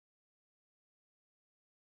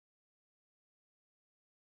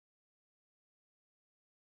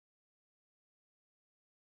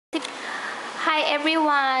Hi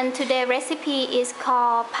everyone, today's recipe is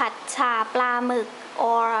called Phad Cha ปลาหมึก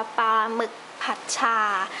or ปลาหมึกผัดชา.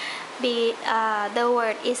 The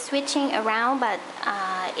word is switching around, but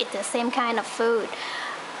it's the same kind of food.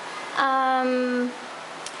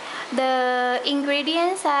 The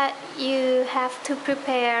ingredients that you have to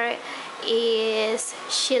prepare is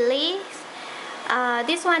chili.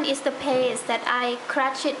 This one is the paste that I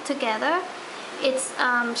crush it together. It's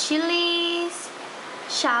chilies,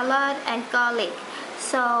 shallot and garlic.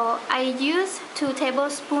 So I use 2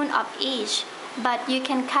 tablespoons of each, but you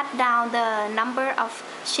can cut down the number of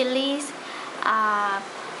chilies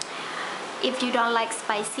if you don't like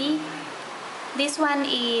spicy. This one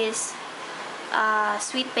is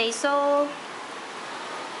sweet basil,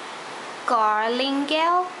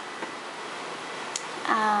 galingale,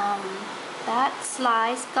 that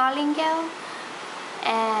sliced galingale,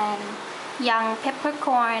 and young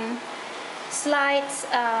peppercorn, sliced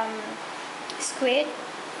squid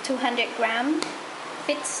 200 grams,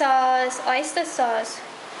 fish sauce, oyster sauce,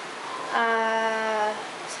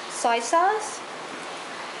 soy sauce,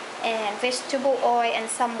 and vegetable oil and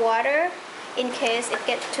some water in case it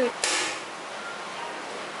gets too.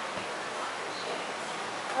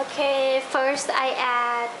 Okay, first I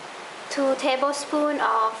add 2 tablespoons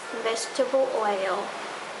of vegetable oil.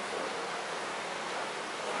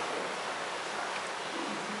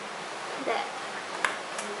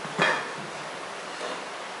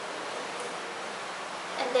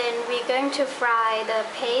 And then we're going to fry the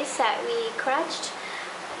paste that we crushed.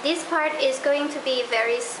 This part is going to be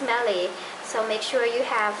very smelly, so make sure you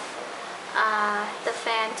have the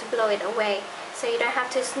fan to blow it away, so you don't have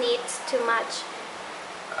to sneeze too much.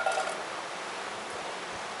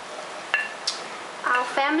 Our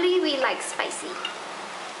family, we like spicy,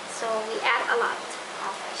 so we add a lot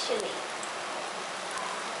of chili.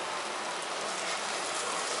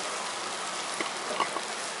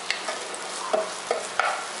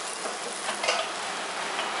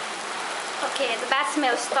 Okay, the bad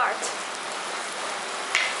smell starts.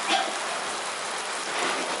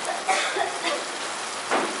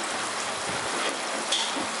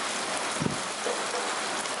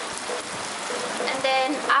 And then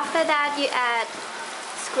after that you add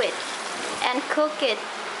squid and cook it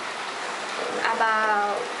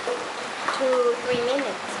about 2-3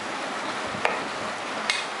 minutes.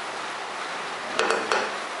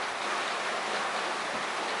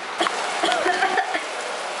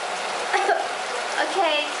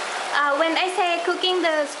 Okay, when I say cooking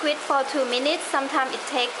the squid for 2 minutes, sometimes it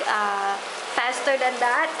takes faster than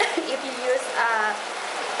that if you use a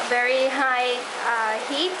very high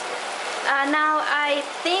heat. Now I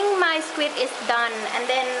think my squid is done, and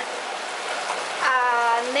then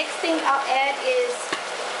next thing I'll add is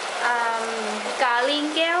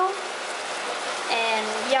galingale and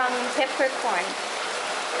young peppercorn.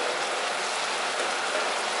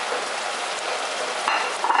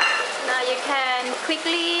 Now you can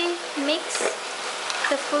quickly mix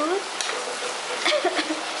the food.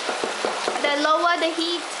 The lower the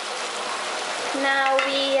heat. Now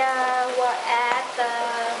we will add the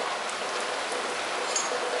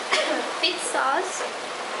fish sauce,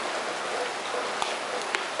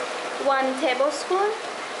 1 tablespoon,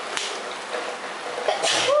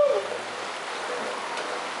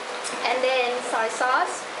 and then soy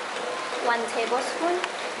sauce, 1 tablespoon.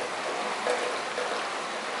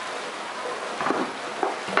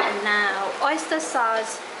 And now oyster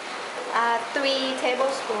sauce, 3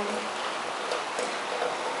 tablespoons.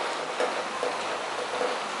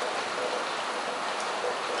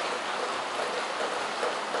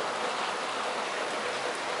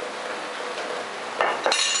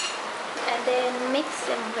 And then mix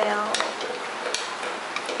them well.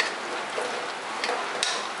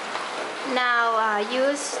 Now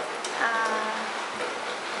use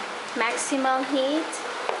maximum heat.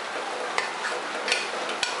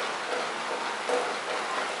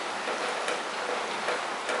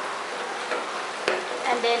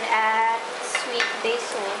 And then add sweet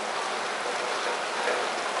basil.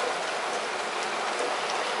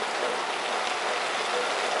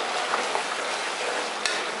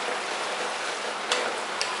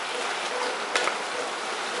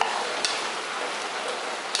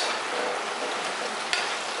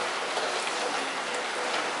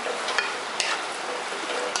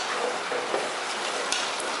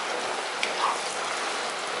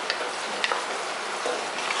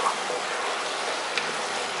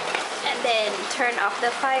 Then turn off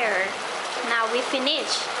the fire. Now we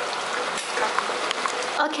finish.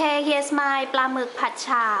 Okay, here's my ปลาหมึกผัดช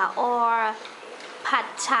า or ผัด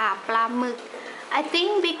ชาปลาหมึก. I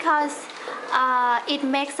think because it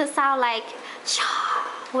makes a sound like cha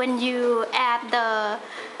when you add the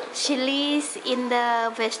chilies in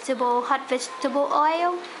the hot vegetable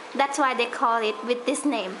oil. That's why they call it with this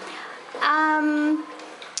name.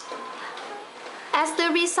 As the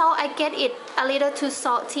result, I get it a little too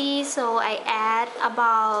salty, so I add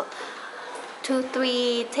about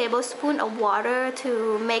 2-3 tablespoons of water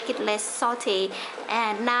to make it less salty,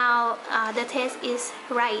 and now the taste is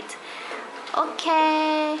right.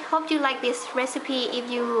 Okay, hope you like this recipe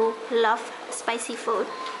if you love spicy food.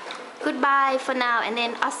 Goodbye for now, and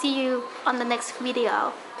then I'll see you on the next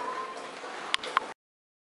video.